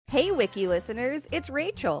Hey, Wiki listeners, it's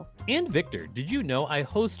Rachel. And Victor, did you know I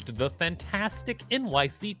host the fantastic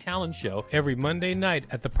NYC Talent Show every Monday night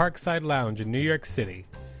at the Parkside Lounge in New York City?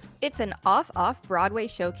 It's an off-Broadway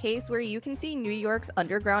showcase where you can see New York's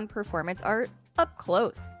underground performance art up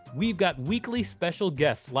close. We've got weekly special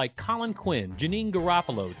guests like Colin Quinn, Janine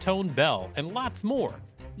Garofalo, Tone Bell, and lots more.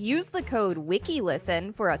 Use the code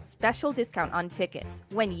WIKILISTEN for a special discount on tickets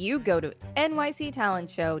when you go to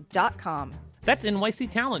nyctalentshow.com. That's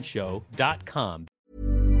nyctalentshow.com.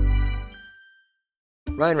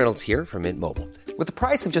 Ryan Reynolds here from Mint Mobile. With the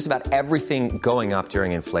price of just about everything going up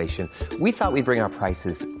during inflation, we thought we'd bring our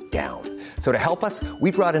prices down. So to help us,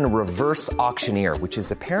 we brought in a reverse auctioneer, which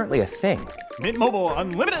is apparently a thing. Mint Mobile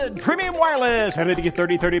Unlimited Premium Wireless. How to get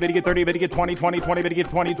 30, 30, bit to get 30, bit to get 20, 20, 20, bit to get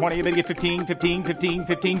 20, 20, bit to get 15, 15, 15,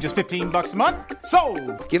 15, just $15 a month?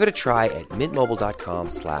 Sold! Give it a try at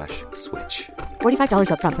mintmobile.com/switch.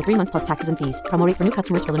 $45 up front for 3 months plus taxes and fees. Promo rate for new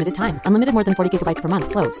customers for limited time. Unlimited more than 40 gigabytes per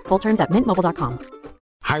month. Slows full terms at mintmobile.com.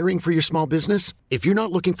 Hiring for your small business? If you're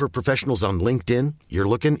not looking for professionals on LinkedIn, you're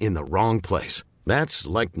looking in the wrong place. That's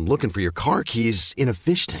like looking for your car keys in a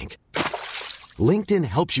fish tank. LinkedIn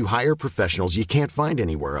helps you hire professionals you can't find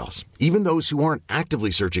anywhere else, even those who aren't actively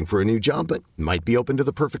searching for a new job but might be open to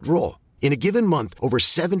the perfect role. In a given month, over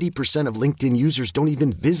 70% of LinkedIn users don't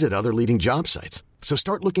even visit other leading job sites. So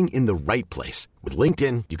start looking in the right place. With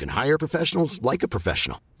LinkedIn, you can hire professionals like a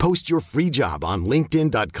professional. Post your free job on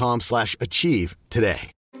linkedin.com/achieve today.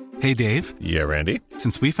 Hey, Dave. Yeah, Randy.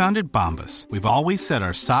 Since we founded Bombas, we've always said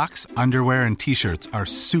our socks, underwear, and T-shirts are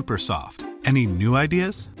super soft. Any new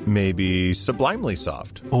ideas? Maybe sublimely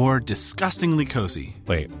soft. Or disgustingly cozy.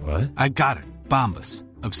 Wait, what? I got it. Bombas.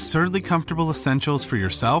 Absurdly comfortable essentials for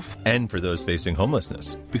yourself and for those facing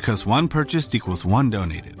homelessness. Because one purchased equals one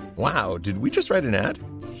donated. Wow, did we just write an ad?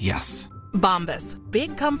 Yes. Bombas.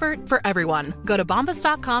 Big comfort for everyone. Go to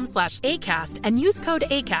bombas.com/ACAST and use code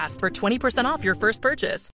ACAST for 20% off your first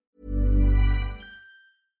purchase.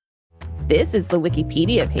 This is the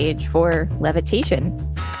Wikipedia page for Levitation.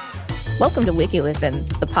 Welcome to WikiListen,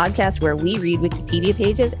 the podcast where we read Wikipedia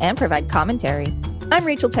pages and provide commentary. I'm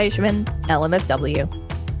Rachel Teichman, LMSW.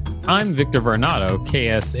 I'm Victor Varnado,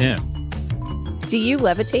 KSM. Do you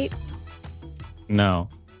levitate? No,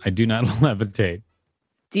 I do not levitate.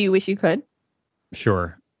 Do you wish you could?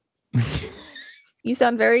 Sure. You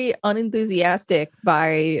sound very unenthusiastic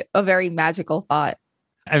by a very magical thought.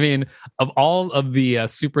 I mean, of all of the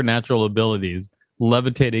supernatural abilities,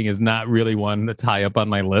 levitating is not really one that's high up on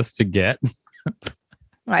my list to get.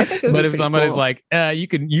 I think it would but be if somebody's cool. like, you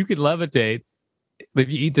can levitate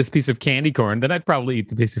if you eat this piece of candy corn, then I'd probably eat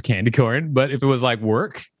the piece of candy corn. But if it was like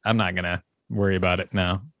work, I'm not going to worry about it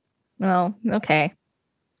now. Well, okay.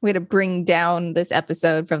 Way to bring down this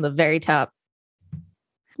episode from the very top.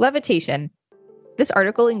 Levitation. This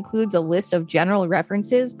article includes a list of general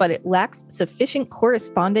references, but it lacks sufficient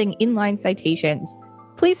corresponding inline citations.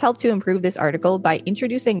 Please help to improve this article by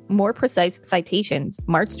introducing more precise citations.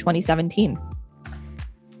 March 2017.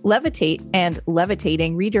 Levitate and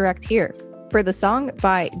levitating redirect here. For the song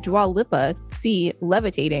by Dua Lipa, see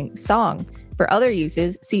levitating song. For other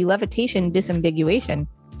uses, see levitation disambiguation.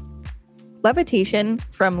 Levitation,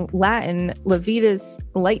 from Latin levitas,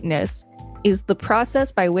 lightness, is the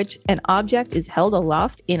process by which an object is held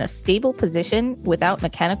aloft in a stable position without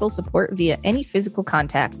mechanical support via any physical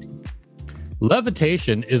contact.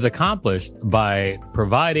 Levitation is accomplished by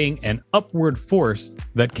providing an upward force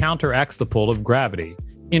that counteracts the pull of gravity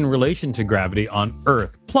in relation to gravity on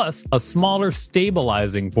Earth, plus a smaller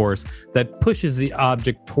stabilizing force that pushes the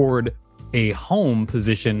object toward a home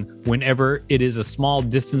position whenever it is a small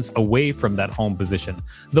distance away from that home position.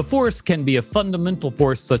 The force can be a fundamental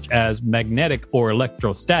force such as magnetic or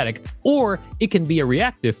electrostatic, or it can be a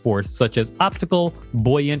reactive force such as optical,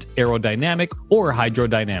 buoyant, aerodynamic, or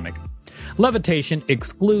hydrodynamic. Levitation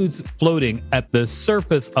excludes floating at the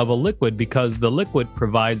surface of a liquid because the liquid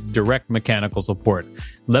provides direct mechanical support.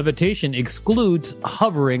 Levitation excludes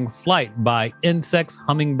hovering flight by insects,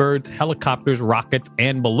 hummingbirds, helicopters, rockets,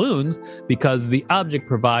 and balloons because the object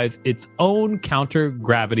provides its own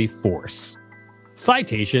counter-gravity force.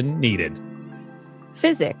 Citation needed.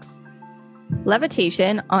 Physics.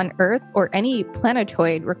 Levitation on Earth or any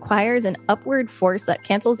planetoid requires an upward force that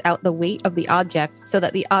cancels out the weight of the object so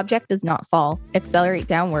that the object does not fall, accelerate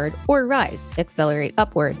downward, or rise, accelerate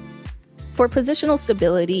upward. For positional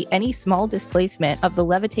stability, any small displacement of the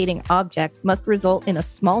levitating object must result in a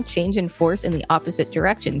small change in force in the opposite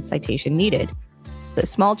direction, citation needed. The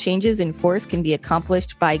small changes in force can be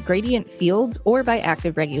accomplished by gradient fields or by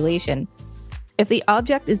active regulation. If the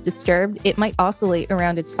object is disturbed, it might oscillate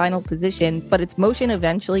around its final position, but its motion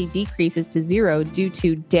eventually decreases to zero due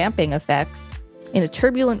to damping effects. In a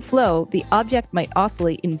turbulent flow, the object might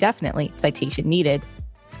oscillate indefinitely, citation needed.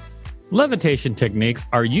 Levitation techniques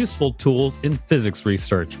are useful tools in physics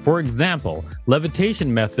research. For example,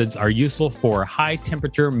 levitation methods are useful for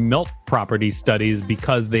high-temperature melt property studies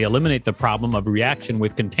because they eliminate the problem of reaction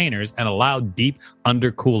with containers and allow deep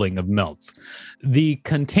undercooling of melts. The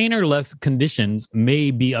containerless conditions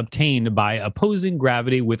may be obtained by opposing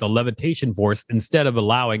gravity with a levitation force instead of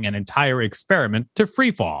allowing an entire experiment to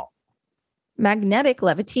freefall. Magnetic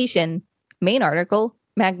levitation. Main article,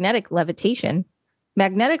 Magnetic levitation.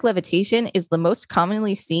 Magnetic levitation is the most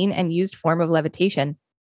commonly seen and used form of levitation.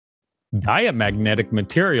 Diamagnetic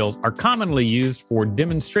materials are commonly used for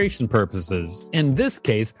demonstration purposes. In this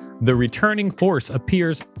case, the returning force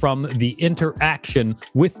appears from the interaction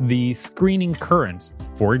with the screening currents.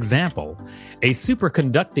 For example, a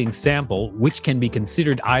superconducting sample, which can be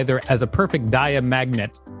considered either as a perfect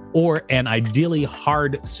diamagnet or an ideally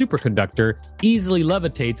hard superconductor, easily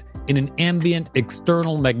levitates in an ambient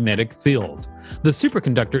external magnetic field. The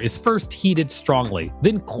superconductor is first heated strongly,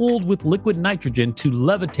 then cooled with liquid nitrogen to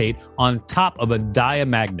levitate on top of a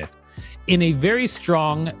diamagnet. In a very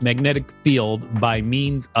strong magnetic field by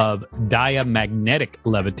means of diamagnetic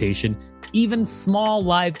levitation, even small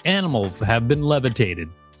live animals have been levitated.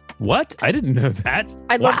 What? I didn't know that.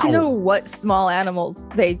 I'd love to know what small animals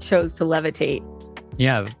they chose to levitate.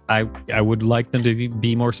 Yeah, I would like them to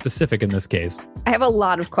be more specific in this case. I have a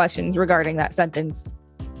lot of questions regarding that sentence.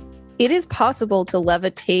 It is possible to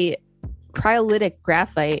levitate cryolitic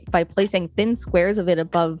graphite by placing thin squares of it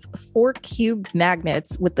above 4 cubed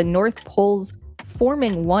magnets with the north poles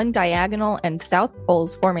forming one diagonal and south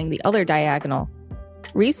poles forming the other diagonal.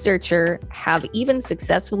 Researchers have even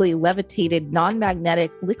successfully levitated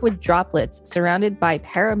non-magnetic liquid droplets surrounded by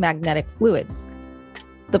paramagnetic fluids.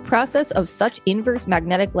 The process of such inverse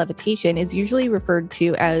magnetic levitation is usually referred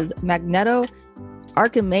to as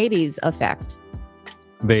magneto-Archimedes effect.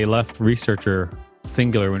 They left researcher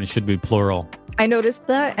singular when it should be plural. I noticed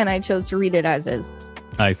that, and I chose to read it as is.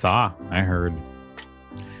 I heard.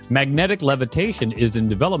 Magnetic levitation is in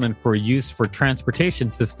development for use for transportation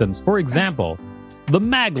systems. For example, the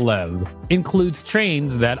maglev includes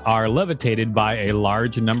trains that are levitated by a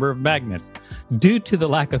large number of magnets. Due to the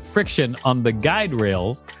lack of friction on the guide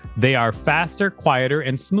rails, they are faster, quieter,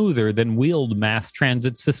 and smoother than wheeled mass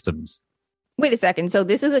transit systems. Wait a second. So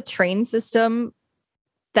this is a train system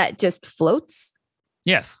that just floats?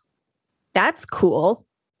 Yes. That's cool.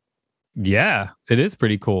 Yeah, it is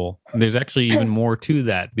pretty cool. There's actually even more to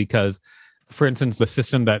that because, for instance, the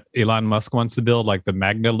system that Elon Musk wants to build, like the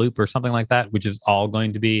Magna Loop or something like that, which is all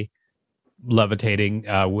going to be levitating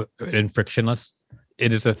and frictionless.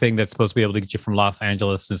 It is a thing that's supposed to be able to get you from Los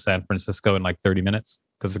Angeles to San Francisco in like 30 minutes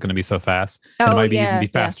because it's going to be so fast. And it might even be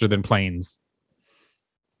faster than planes.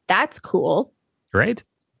 That's cool. Right?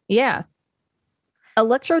 Yeah.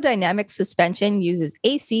 Electrodynamic suspension uses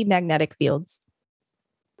AC magnetic fields.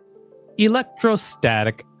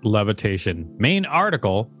 Electrostatic levitation. Main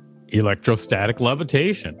article, electrostatic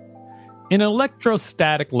levitation. In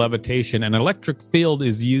electrostatic levitation, an electric field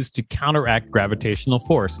is used to counteract gravitational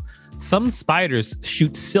force. Some spiders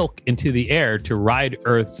shoot silk into the air to ride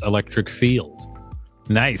Earth's electric field.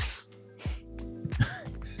 Nice.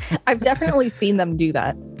 I've definitely seen them do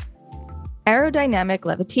that. Aerodynamic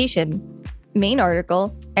levitation. Main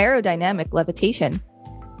article, aerodynamic levitation.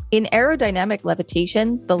 In aerodynamic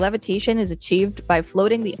levitation, the levitation is achieved by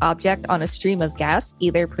floating the object on a stream of gas,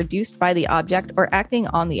 either produced by the object or acting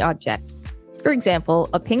on the object. For example,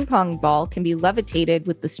 a ping pong ball can be levitated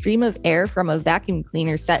with the stream of air from a vacuum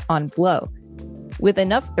cleaner set on blow. With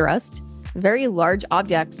enough thrust, very large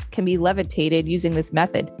objects can be levitated using this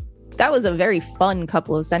method. That was a very fun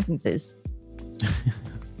couple of sentences.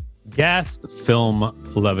 Gas film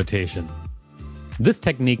levitation. This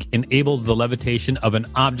technique enables the levitation of an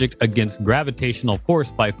object against gravitational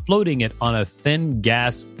force by floating it on a thin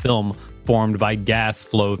gas film formed by gas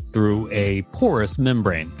flow through a porous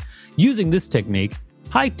membrane. Using this technique,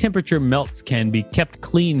 high-temperature melts can be kept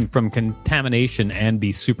clean from contamination and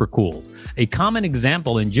be supercooled. A common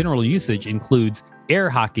example in general usage includes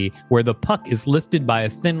air hockey, where the puck is lifted by a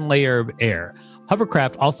thin layer of air.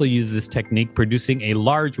 Hovercraft also use this technique, producing a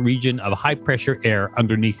large region of high-pressure air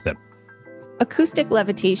underneath them. Acoustic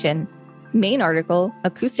levitation. Main article,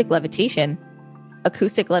 acoustic levitation.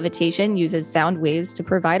 Acoustic levitation uses sound waves to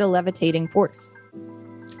provide a levitating force.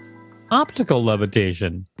 Optical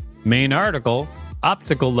levitation. Main article,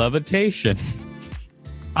 optical levitation.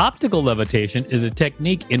 Optical levitation is a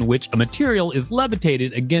technique in which a material is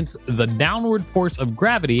levitated against the downward force of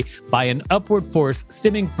gravity by an upward force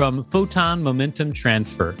stemming from photon momentum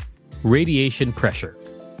transfer, radiation pressure.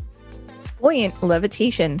 Buoyant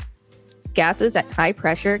levitation. Gases at high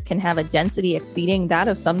pressure can have a density exceeding that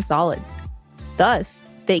of some solids. Thus,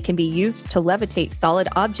 they can be used to levitate solid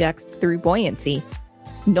objects through buoyancy.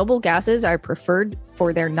 Noble gases are preferred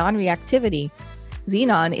for their non-reactivity.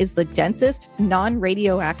 Xenon is the densest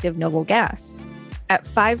non-radioactive noble gas. At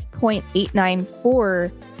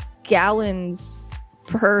 5.894 gallons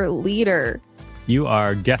per liter. You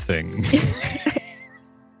are guessing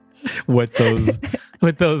what those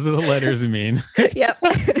letters mean. Yep.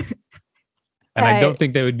 And I don't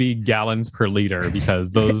think they would be gallons per liter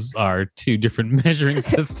because those are two different measuring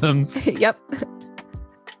systems. Yep.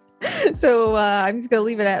 So I'm just going to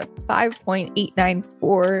leave it at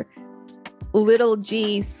 5.894 little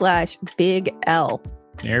g / big L.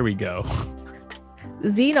 There we go.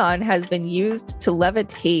 Xenon has been used to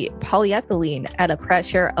levitate polyethylene at a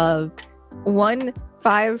pressure of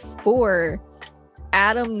 154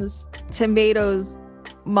 atoms tomatoes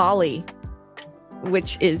molly,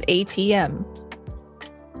 which is ATM.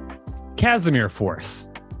 Casimir force.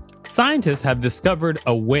 Scientists have discovered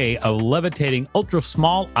a way of levitating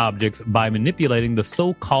ultra-small objects by manipulating the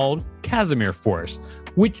so-called Casimir force,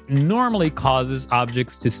 which normally causes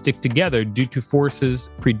objects to stick together due to forces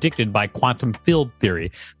predicted by quantum field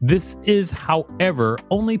theory. This is, however,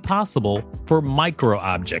 only possible for micro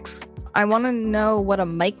objects. I want to know what a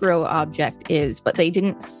micro object is, but they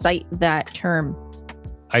didn't cite that term.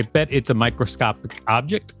 I bet it's a microscopic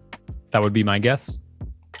object. That would be my guess.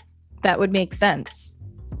 That would make sense.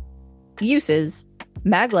 Uses: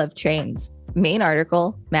 maglev trains. Main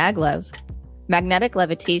article: maglev. Magnetic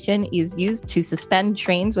levitation is used to suspend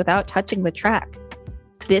trains without touching the track.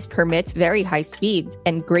 This permits very high speeds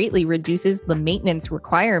and greatly reduces the maintenance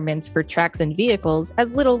requirements for tracks and vehicles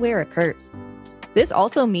as little wear occurs. This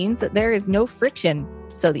also means that there is no friction,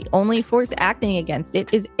 so the only force acting against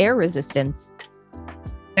it is air resistance.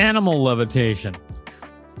 Animal levitation.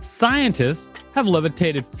 Scientists have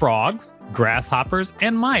levitated frogs, grasshoppers,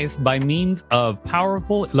 and mice by means of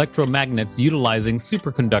powerful electromagnets utilizing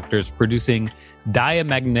superconductors producing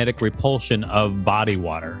diamagnetic repulsion of body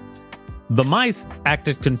water. The mice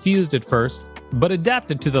acted confused at first, but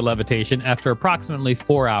adapted to the levitation after approximately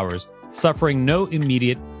 4 hours, suffering no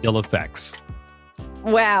immediate ill effects.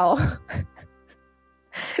 Wow.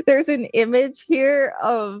 There's an image here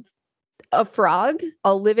of a frog,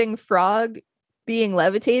 a living frog being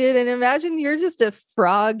levitated. And imagine you're just a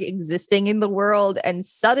frog existing in the world and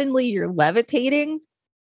suddenly you're levitating.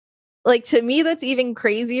 Like, to me, that's even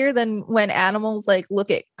crazier than when animals like look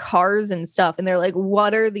at cars and stuff and they're like,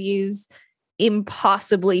 what are these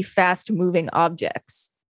impossibly fast moving objects?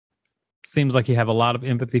 Seems like you have a lot of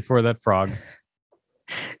empathy for that frog.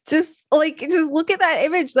 Just look at that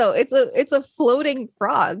image though. It's a floating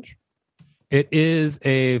frog. It is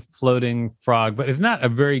a floating frog, but it's not a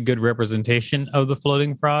very good representation of the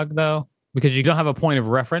floating frog though, because you don't have a point of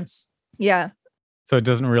reference. Yeah. So it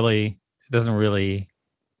doesn't really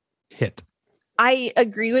hit. I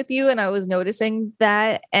agree with you, and I was noticing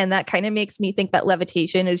that, and that kind of makes me think that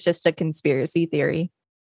levitation is just a conspiracy theory.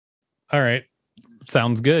 All right.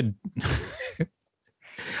 Sounds good.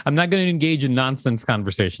 I'm not going to engage in nonsense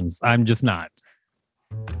conversations. I'm just not.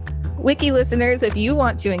 Wiki listeners, if you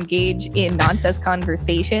want to engage in nonsense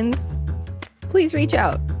conversations, please reach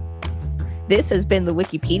out. This has been the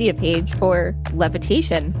Wikipedia page for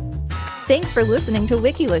levitation. Thanks for listening to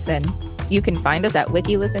WikiListen. You can find us at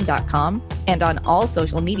wikilisten.com and on all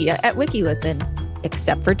social media at WikiListen,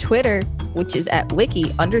 except for Twitter, which is at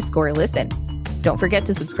wiki_listen. Don't forget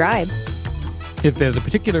to subscribe. If there's a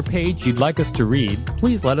particular page you'd like us to read,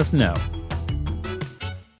 please let us know.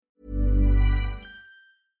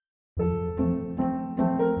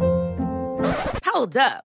 Hold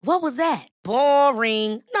up. What was that?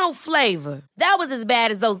 Boring. No flavor. That was as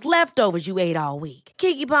bad as those leftovers you ate all week.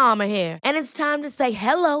 Keke Palmer here, and it's time to say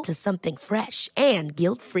hello to something fresh and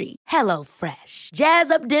guilt-free. Hello Fresh.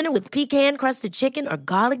 Jazz up dinner with pecan-crusted chicken or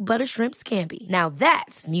garlic butter shrimp scampi. Now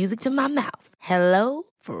that's music to my mouth. Hello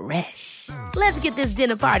Fresh. Let's get this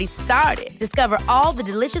dinner party started. Discover all the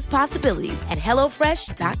delicious possibilities at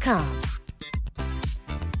hellofresh.com.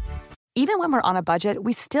 Even when we're on a budget,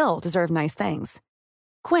 we still deserve nice things.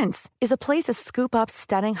 Quince is a place to scoop up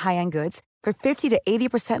stunning high-end goods for 50 to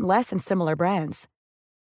 80% less than similar brands.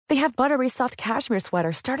 They have buttery soft cashmere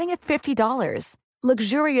sweaters starting at $50,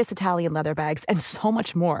 luxurious Italian leather bags, and so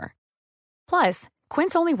much more. Plus,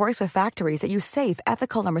 Quince only works with factories that use safe,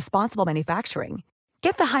 ethical, and responsible manufacturing.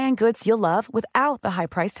 Get the high-end goods you'll love without the high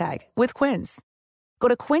price tag with Quince. Go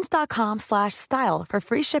to quince.com/style for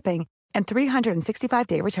free shipping and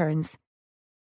 365-day returns.